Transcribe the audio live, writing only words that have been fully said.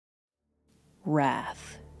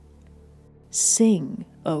wrath. Sing,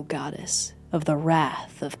 O goddess, of the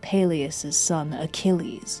wrath of Peleus' son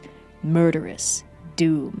Achilles, murderous,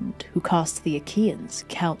 doomed, who cost the Achaeans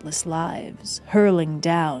countless lives, hurling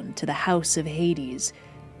down to the house of Hades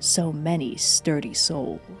so many sturdy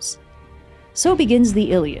souls. So begins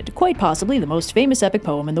the Iliad, quite possibly the most famous epic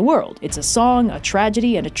poem in the world. It's a song, a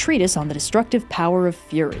tragedy, and a treatise on the destructive power of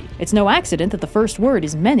fury. It's no accident that the first word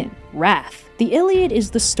is menin, wrath. The Iliad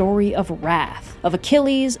is the story of wrath, of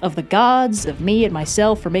Achilles, of the gods, of me and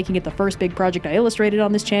myself for making it the first big project I illustrated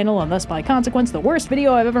on this channel, and thus by consequence the worst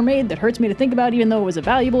video I've ever made that hurts me to think about even though it was a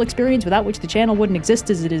valuable experience without which the channel wouldn't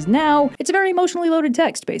exist as it is now. It's a very emotionally loaded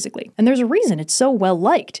text, basically. And there's a reason it's so well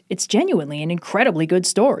liked. It's genuinely an incredibly good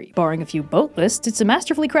story. Barring a few boat lists, it's a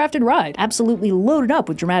masterfully crafted ride, absolutely loaded up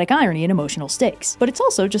with dramatic irony and emotional stakes. But it's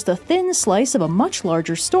also just a thin slice of a much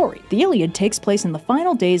larger story. The Iliad takes place in the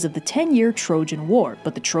final days of the 10-year Trojan War,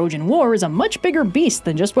 but the Trojan War is a much bigger beast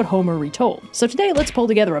than just what Homer retold. So today let's pull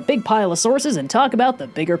together a big pile of sources and talk about the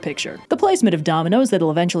bigger picture. The placement of dominoes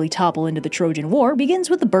that'll eventually topple into the Trojan War begins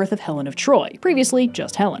with the birth of Helen of Troy, previously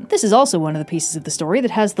just Helen. This is also one of the pieces of the story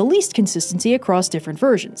that has the least consistency across different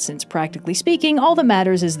versions, since practically speaking, all that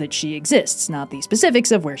matters is that she exists, not the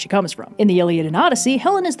specifics of where she comes from. In the Iliad and Odyssey,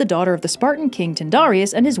 Helen is the daughter of the Spartan king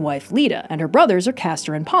Tyndareus and his wife Leda, and her brothers are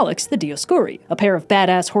Castor and Pollux, the Dioscuri, a pair of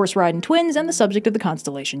badass horse-riding twins and the subject of the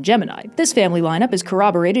constellation Gemini. This family lineup is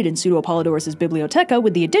corroborated in Pseudo-Apollodorus' Bibliotheca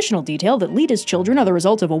with the additional detail that Leda's children are the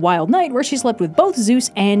result of a wild night where she slept with both Zeus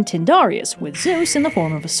and Tyndareus, with Zeus in the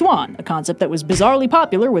form of a swan, a concept that was bizarrely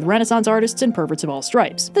popular with Renaissance artists and perverts of all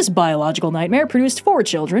stripes. This biological nightmare produced 4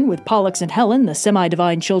 children, with Pollux and Helen, the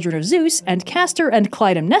semi-divine children of Zeus, and Castor and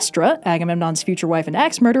Clytemnestra, Agamemnon's future wife and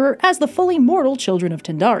axe murderer, as the fully mortal children of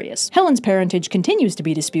Tyndareus. Helen's parentage continues to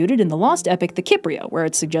be disputed in the lost epic the Kypria, where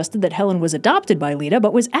it's suggested that Helen was adopted by Leda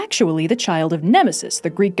but was actually the child of Nemesis, the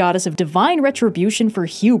Greek goddess of divine retribution for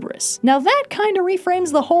hubris. Now that kinda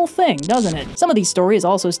reframes the whole thing, doesn't it? Some of these stories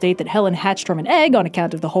also state that Helen hatched from an egg on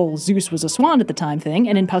account of the whole Zeus was a swan at the time thing,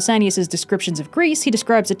 and in Pausanias' descriptions of Greece, he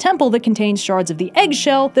describes a temple that contains shards of the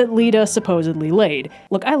eggshell that Leda supposedly laid.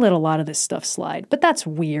 Look, I let a lot of this stuff slide, but that's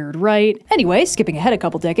weird, right? Anyway, skipping ahead a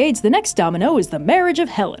couple decades, the next domino is the marriage of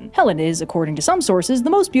Helen. Helen is, according to some sources, the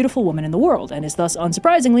most beautiful woman in the world, and is thus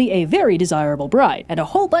unsurprisingly a very desirable bride, and a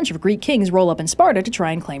whole bunch of Greek kings roll up in Sparta to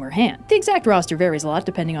try and claim her hand. The exact roster varies a lot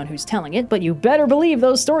depending on who's telling it, but you better believe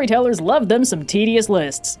those storytellers loved them some tedious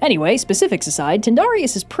lists. Anyway, specifics aside,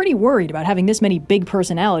 Tyndareus is pretty worried about having this many big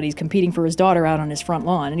personalities competing for his daughter out on his front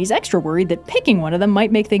lawn, and he's extra worried that picking one of them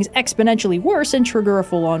might make things exponentially worse and trigger a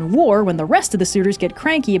full-on war when the rest of the suitors get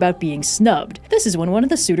cranky about being snubbed. This is when one of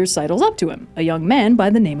the suitors sidles up to him, a young man by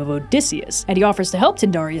the name of Odysseus, and he offers to help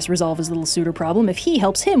Tyndareus resolve his little suitor problem if he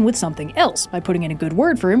helps him with something else, by putting in a good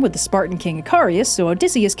word for him with the Spartan king Icarius so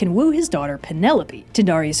Odysseus can woo his daughter Penelope.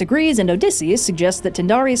 Tyndareus agrees, and Odysseus suggests that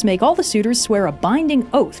Tyndareus make all the suitors swear a binding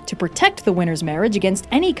oath to protect the winner's marriage against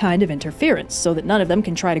any kind of interference, so that none of them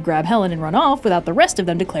can try to grab Helen and run off without the rest of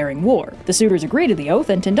them declaring war. The suitors agree to the oath,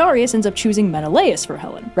 and Tyndareus ends up choosing Menelaus for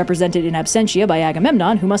Helen, represented in absentia by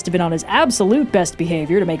Agamemnon, who must have been on his absolute best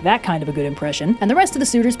behavior to make that kind of a good impression, and the rest of the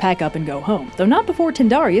suitors pack up and go home, though not before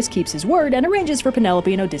Tyndareus keeps his word and arranges for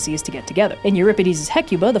Penelope and Odysseus to get together. In Euripides'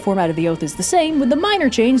 Hecuba, the format of the oath is the same, with the minor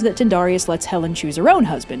change that Tyndareus lets Helen choose her own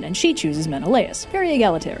husband, and she chooses Menelaus. Very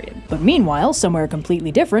egalitarian. But meanwhile, somewhere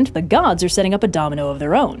completely different, the gods are setting up a domino of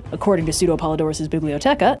their own. According to Pseudo-Apollodorus'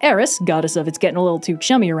 Bibliotheca, Eris, goddess of it's getting a little too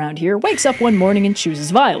chummy around here, wakes up one morning and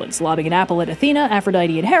chooses violence, lobbing an apple at Athena,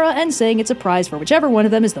 Aphrodite, and Hera, and saying it's a prize for whichever one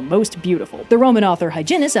of them is the most beautiful. The Roman author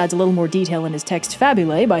Hyginus adds a little more detail in his text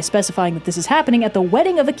Fabulae by specifying that this is happening at the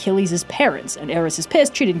wedding of Achilles' parents, and Eris is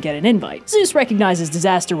pissed she didn't get an invite. Zeus recognizes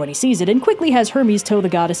disaster when he sees it, and quickly has Hermes tow the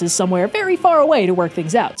goddesses somewhere very far away to work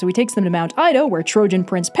things out, so he takes them to Mount Ida, where Trojan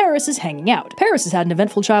Prince Paris is hanging out. Paris has had an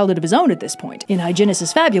eventful childhood of his own at this point. In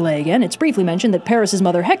Hyginus' Fabulae again, it's briefly mentioned that Paris'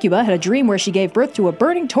 mother Hecuba had a dream where she gave birth to a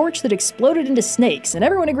burning torch that exploded into snakes, and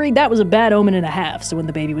everyone agreed that was a bad omen and a half, so when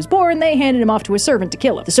the baby was born, they handed him off to a servant to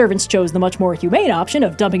kill him. The servants chose the much more humane option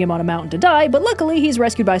of dumping him on a mountain to die, but luckily he's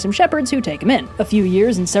rescued by some shepherds who take him in. A few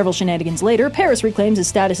years and several shenanigans later, Paris reclaims his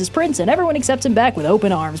status as prince, and everyone accepts him back with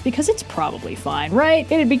open arms, because it's probably fine, right?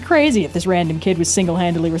 It'd be crazy if this random kid was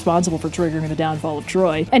single-handedly responsible for triggering the downfall of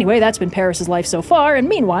Troy. Anyway, that's been Paris' life so far, and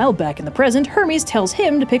meanwhile, back in the present, Hermes tells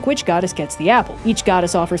him to pick which goddess gets the apple. Each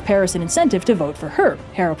goddess offers Paris an incentive to vote for her.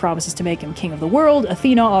 Hera promises to make him king of the world,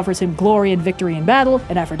 Athena offers him glory and victory in battle,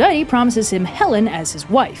 and Aphrodite promises him Helen as his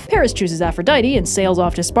wife. Paris chooses Aphrodite and sails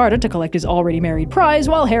off to Sparta to collect his already married prize,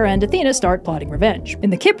 while Hera and Athena start plotting revenge. In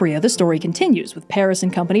the Kypria, the story continues, with Paris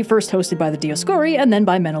and company ceremony first hosted by the Dioscuri and then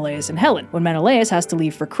by Menelaus and Helen. When Menelaus has to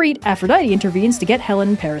leave for Crete, Aphrodite intervenes to get Helen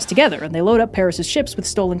and Paris together, and they load up Paris's ships with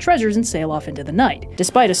stolen treasures and sail off into the night.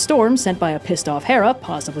 Despite a storm sent by a pissed-off Hera,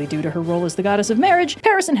 possibly due to her role as the goddess of marriage,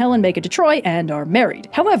 Paris and Helen make it to Troy and are married.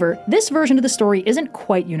 However, this version of the story isn't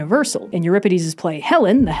quite universal. In Euripides' play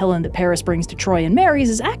Helen, the Helen that Paris brings to Troy and marries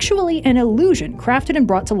is actually an illusion crafted and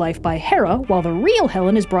brought to life by Hera, while the real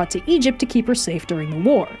Helen is brought to Egypt to keep her safe during the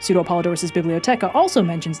war. Pseudo-Apollodorus' Bibliotheca also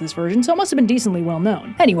mentions this version, so it must have been decently well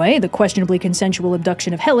known. Anyway, the questionably consensual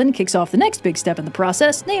abduction of Helen kicks off the next big step in the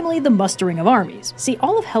process, namely the mustering of armies. See,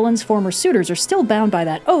 all of Helen's former suitors are still bound by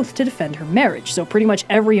that oath to defend her marriage, so pretty much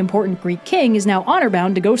every important Greek king is now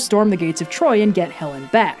honor-bound to go storm the gates of Troy and get Helen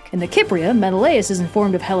back. In the Kypria, Menelaus is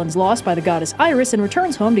informed of Helen's loss by the goddess Iris and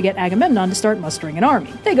returns home to get Agamemnon to start mustering an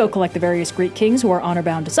army. They go collect the various Greek kings who are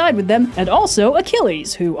honor-bound to side with them, and also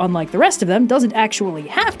Achilles, who, unlike the rest of them, doesn't actually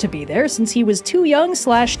have to be there since he was too young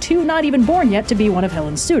 / too not even born yet to be one of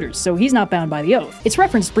Helen's suitors, so he's not bound by the oath. It's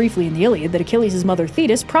referenced briefly in the Iliad that Achilles' mother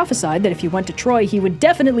Thetis prophesied that if he went to Troy he would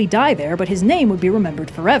definitely die there, but his name would be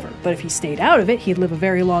remembered forever. But if he stayed out of it, he'd live a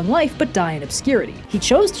very long life but die in obscurity. He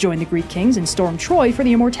chose to join the Greek kings and storm Troy for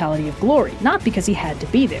the immortality of glory, not because he had to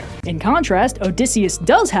be there. In contrast, Odysseus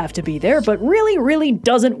does have to be there, but really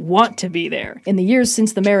doesn't want to be there. In the years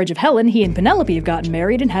since the marriage of Helen, he and Penelope have gotten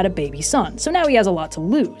married and had a baby son, so now he has a lot to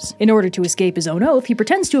lose. In order to escape his own oath, he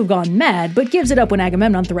pretends to have gone mad, but gives it up when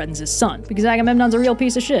Agamemnon threatens his son, because Agamemnon's a real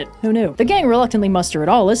piece of shit. Who knew? The gang reluctantly muster at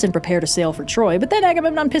Aulis and prepare to sail for Troy, but then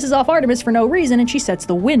Agamemnon pisses off Artemis for no reason and she sets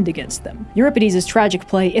the wind against them. Euripides' tragic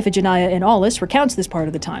play Iphigenia in Aulis recounts this part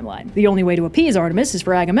of the timeline. The only way to appease Artemis is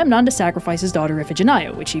for Agamemnon to sacrifice his daughter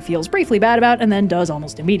Iphigenia, which he feels briefly bad about and then does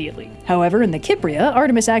almost immediately. However, in the Kypria,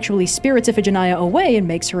 Artemis actually spirits Iphigenia away and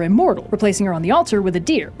makes her immortal, replacing her on the altar with a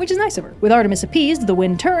deer, which is nice of her. With Artemis appeased, the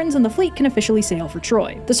wind turns and the fleet can officially sail for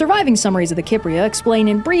Troy. The surviving summaries of the Kypria explain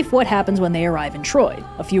in brief what happens when they arrive in Troy.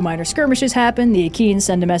 A few minor skirmishes happen, the Aegeans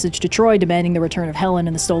send a message to Troy demanding the return of Helen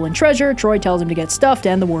and the stolen treasure, Troy tells him to get stuffed,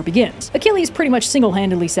 and the war begins. Achilles pretty much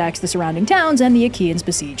single-handedly sacks the surrounding towns, and the Achaeans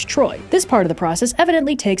besiege Troy. This part of the process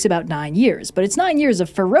evidently takes about 9 years, but it's 9 years of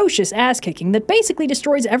ferocious ass-kicking that basically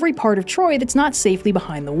destroys every part of Troy that's not safely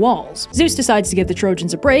behind the walls. Zeus decides to give the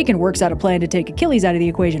Trojans a break and works out a plan to take Achilles out of the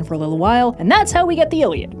equation for a little while, and that's how we get the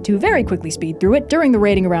Iliad. To very quickly speed through it, during the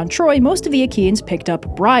raiding around Troy, most of the Achaeans picked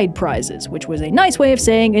up bride prizes, which was a nice way of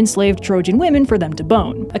saying enslaved Trojan women for them to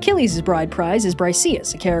bone. Achilles' bride prize is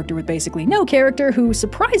Briseis, a character with basically no character who,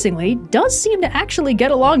 surprisingly, does seem to actually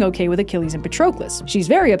get along okay with Achilles and Patroclus. She's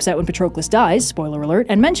very upset when Patroclus dies, spoiler alert,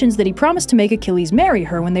 and mentions that he promised to make Achilles marry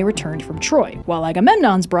her when they returned from Troy, while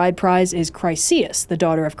Agamemnon's bride prize is Chryseis, the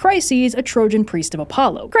daughter of Chryses, a Trojan priest of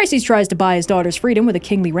Apollo. Chryses tries to buy his daughter's freedom with a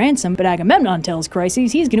kingly ransom, but Agamemnon tells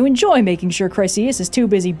Chryses he's going to enjoy making sure Chryseis is too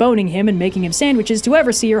busy boning him and making him sandwiches to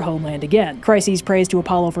ever see her homeland again. Chryses prays to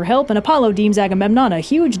Apollo for help, and Apollo deems Agamemnon a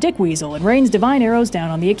huge dick weasel and rains divine arrows down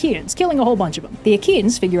on the Achaeans, killing a whole bunch of them. The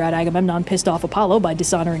Achaeans figure out Agamemnon pissed off Apollo by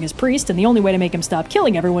dishonoring his priest, and the only way to make him stop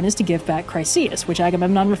killing everyone is to give back Chryseis, which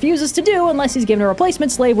Agamemnon refuses to do unless he's given a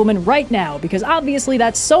replacement slave woman right now, because obviously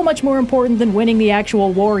that's so much more important than winning the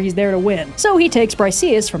actual war he's there to win. So he takes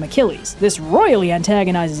Briseis from Achilles. This royally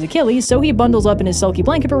antagonizes Achilles, so he bundles up in his sulky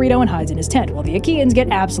blanket burrito and hides in his tent, while the Achaeans get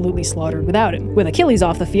absolutely slaughtered without him. With Achilles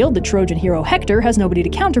off the field, the Trojan hero Hector has nobody to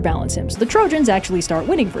counterbalance him, so the Trojans actually start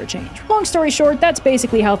winning for a change. Long story short, that's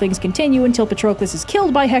basically how things continue until Patroclus is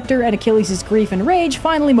killed by Hector, and Achilles' grief and rage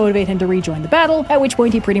finally motivate him to rejoin the battle, at which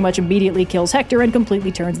point he pretty much immediately kills Hector and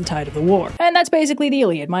completely turns the tide of the war. And that's basically the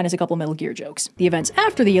Iliad, minus a couple Metal Gear jokes. The events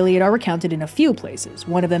after the Iliad are recounted in a few places,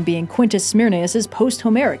 one of them being Quintus Smyrnaeus'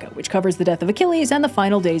 Post-Homerica, which covers the death of Achilles and the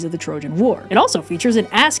final days of the Trojan War. It also features an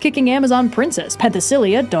ass-kicking Amazon princess,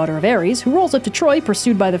 Penthesilea, daughter of Ares, who rolls up to Troy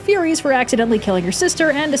pursued by the Furies for accidentally killing her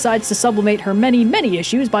sister and decides to sublimate her many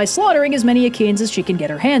issues by slaughtering as many Achaeans as she can get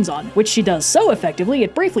her hands on, which she does so effectively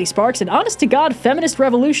it briefly sparks an honest-to-God feminist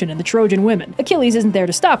revolution in the Trojan women. Achilles isn't there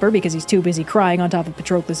to stop her because he's too busy crying on top of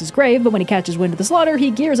Patroclus' grave, but when he catches wind of the slaughter,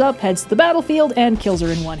 he gears up, heads to the battlefield, and kills her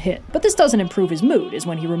in one hit. But this doesn't improve his mood, as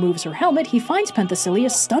when he removes her helmet, he finds Penthesilea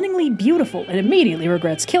stunningly beautiful and immediately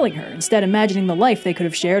regrets killing her, instead imagining the life they could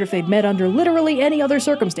have shared if they'd met under literally any other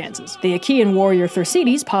circumstances. The Achaean warrior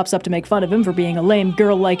Thersites pops up to make fun of him for being a lame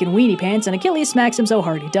girl-like in weenie pants, and Achilles smacks him so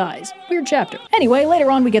hard he dies. Weird chapter. Anyway,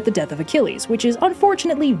 later on we get the death of Achilles, which is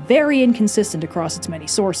unfortunately very inconsistent across its many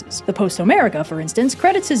sources. The Post-Homerica, for instance,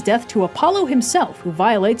 credits his death to Apollo himself, who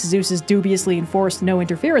violates Zeus's dubiously enforced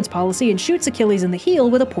no-interference policy and shoots Achilles in the heel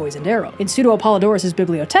with a poisoned arrow. In Pseudo-Apollodorus'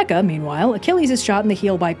 Bibliotheca, meanwhile, Achilles is shot in the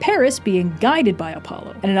heel by Paris being guided by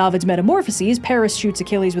Apollo. And in Ovid's Metamorphoses, Paris shoots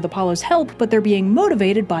Achilles with Apollo's help, but they're being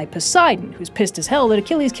motivated by Poseidon, who's pissed as hell that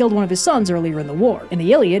Achilles killed one of his sons earlier in the war. In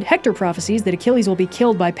the Iliad, Hector prophesies that Achilles will be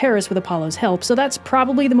killed by Paris with Apollo's help, so that's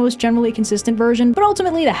probably the most generally consistent version, but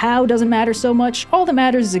ultimately the how doesn't matter so much. All that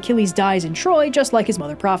matters is Achilles dies in Troy, just like his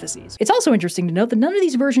mother prophesies. It's also interesting to note that none of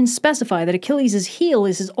these versions specify that Achilles' heel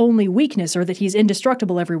is his only weakness or that he's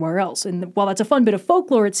indestructible everywhere else, and while that's a fun bit of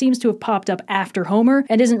folklore, it seems to have popped up after Homer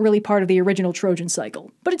and isn't really part of the original Trojan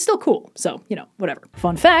cycle. But it's still cool, so, you know, whatever.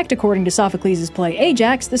 Fun fact, according to Sophocles' play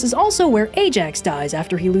Ajax, this is also where Ajax dies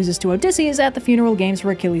after he loses to Odysseus at the funeral games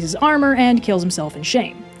for Achilles' armor and kills himself in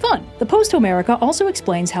shame. Fun. The Post-Homerica also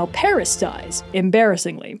explains how Paris dies,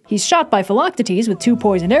 embarrassingly. He's shot by Philoctetes with 2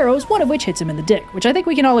 poisoned arrows, one of which hits him in the dick, which I think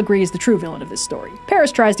we can all agree is the true villain of this story.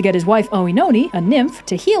 Paris tries to get his wife Oenone, a nymph,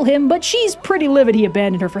 to heal him, but she's pretty livid he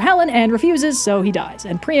abandoned her for Helen and refuses, so he dies,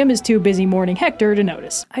 and Priam is too busy mourning Hector to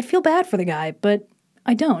notice. I feel bad for the guy, but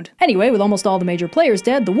I don't. Anyway, with almost all the major players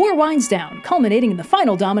dead, the war winds down, culminating in the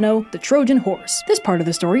final domino, the Trojan horse. This part of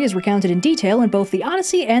the story is recounted in detail in both the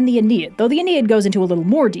Odyssey and the Aeneid, though the Aeneid goes into a little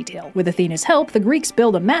more detail. With Athena's help, the Greeks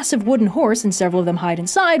build a massive wooden horse and several of them hide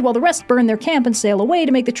inside, while the rest burn their camp and sail away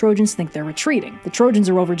to make the Trojans think they're retreating. The Trojans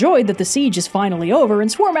are overjoyed that the siege is finally over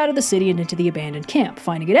and swarm out of the city and into the abandoned camp,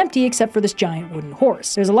 finding it empty except for this giant wooden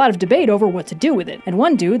horse. There's a lot of debate over what to do with it, and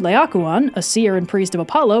one dude, Laocoon, a seer and priest of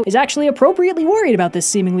Apollo, is actually appropriately worried about this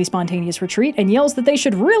seemingly spontaneous retreat and yells that they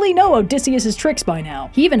should really know Odysseus' tricks by now.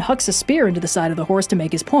 He even hucks a spear into the side of the horse to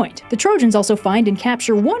make his point. The Trojans also find and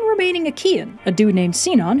capture one remaining Aegean, a dude named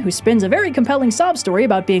Sinon, who spins a very compelling sob story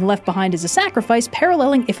about being left behind as a sacrifice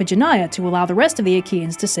paralleling Iphigenia to allow the rest of the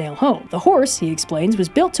Achaeans to sail home. The horse, he explains, was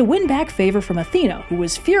built to win back favor from Athena, who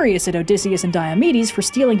was furious at Odysseus and Diomedes for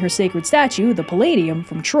stealing her sacred statue, the Palladium,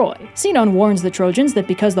 from Troy. Sinon warns the Trojans that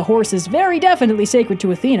because the horse is very definitely sacred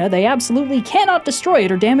to Athena, they absolutely cannot destroy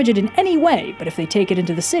it or damage it in any way, but if they take it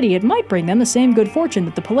into the city, it might bring them the same good fortune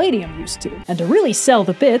that the Palladium used to. And to really sell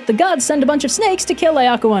the bit, the gods send a bunch of snakes to kill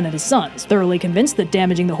Laocoon and his sons. Thoroughly convinced that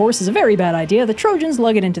damaging the horse is a very bad idea, the Trojans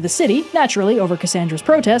lug it into the city, naturally over Cassandra's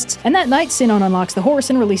protests, and that night Sinon unlocks the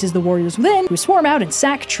horse and releases the warriors within, who swarm out and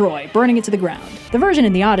sack Troy, burning it to the ground. The version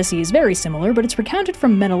in the Odyssey is very similar, but it's recounted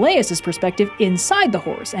from Menelaus' perspective inside the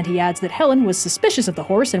horse, and he adds that Helen was suspicious of the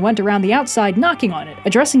horse and went around the outside knocking on it,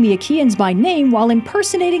 addressing the Achaeans by name while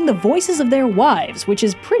impersonating the voices of their wives, which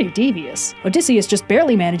is pretty devious. Odysseus just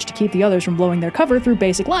barely managed to keep the others from blowing their cover through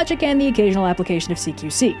basic logic and the occasional application of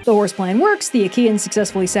CQC. The horse plan works, the Achaeans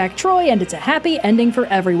successfully sack Troy, and it's a happy ending for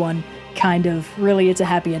everyone. Kind of. Really, it's a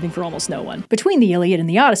happy ending for almost no one. Between the Iliad and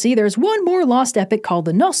the Odyssey, there's one more lost epic called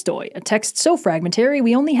the Nostoi, a text so fragmentary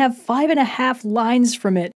we only have 5.5 lines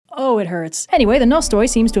from it. Oh, it hurts. Anyway, the Nostoi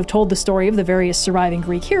seems to have told the story of the various surviving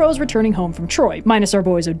Greek heroes returning home from Troy, minus our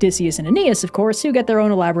boys Odysseus and Aeneas, of course, who get their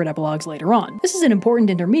own elaborate epilogues later on. This is an important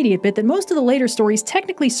intermediate bit that most of the later stories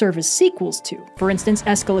technically serve as sequels to. For instance,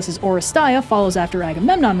 Aeschylus' Oresteia follows after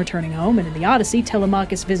Agamemnon returning home, and in the Odyssey,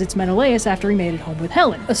 Telemachus visits Menelaus after he made it home with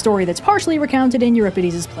Helen, a story that's partially recounted in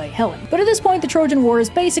Euripides' play Helen. But at this point, the Trojan War is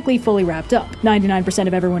basically fully wrapped up. 99%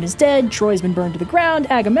 of everyone is dead, Troy's been burned to the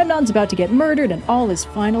ground, Agamemnon's about to get murdered, and all is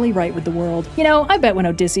finally right with the world. You know, I bet when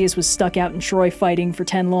Odysseus was stuck out in Troy fighting for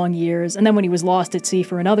 10 long years, and then when he was lost at sea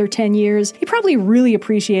for another 10 years, he probably really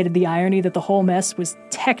appreciated the irony that the whole mess was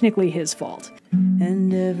technically his fault.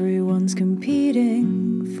 And everyone's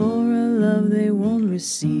competing for a love they won't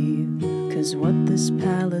receive, 'cause what this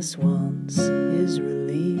palace wants is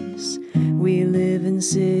release. We live in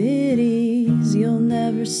cities you'll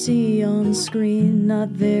never see on screen, not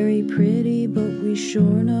very pretty, but we sure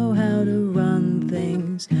know how to run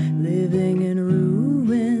things. Living in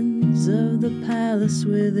ruins of the palace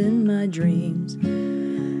within my dreams,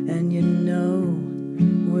 and you know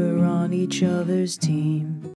we're on each other's team.